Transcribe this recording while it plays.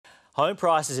Home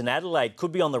prices in Adelaide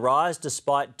could be on the rise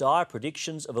despite dire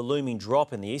predictions of a looming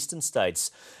drop in the eastern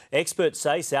states. Experts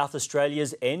say South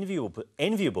Australia's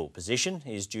enviable position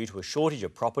is due to a shortage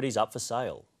of properties up for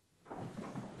sale.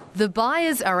 The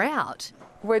buyers are out.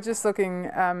 We're just looking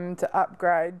to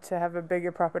upgrade to have a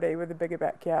bigger property with a bigger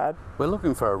backyard. We're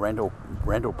looking for a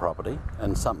rental property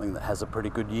and something that has a pretty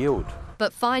good yield.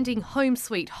 But finding home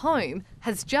sweet home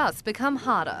has just become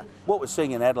harder. What we're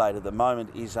seeing in Adelaide at the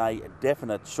moment is a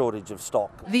definite shortage of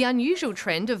stock. The unusual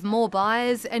trend of more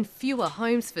buyers and fewer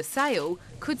homes for sale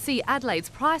could see Adelaide's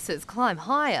prices climb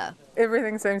higher.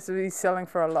 Everything seems to be selling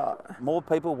for a lot. More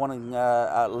people wanting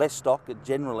less stock,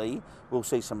 generally we'll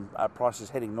see some prices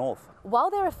heading north.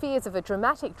 While there are fears of a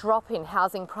dramatic drop in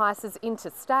housing prices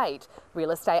interstate,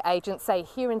 real estate agents say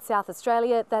here in South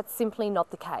Australia that's simply not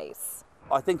the case.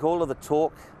 I think all of the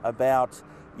talk about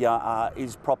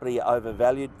is property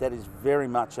overvalued, that is very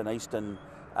much an eastern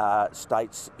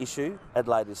states issue.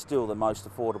 Adelaide is still the most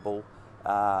affordable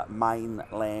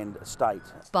mainland state.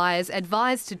 Buyers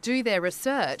advised to do their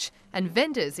research and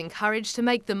vendors encouraged to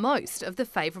make the most of the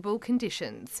favourable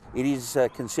conditions. It is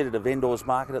considered a vendor's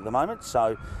market at the moment,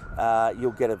 so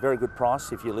you'll get a very good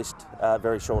price if you list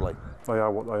very shortly. They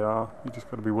are what they are. You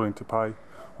just got to be willing to pay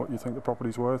what you think the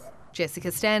property's worth.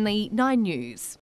 Jessica Stanley, 9 News.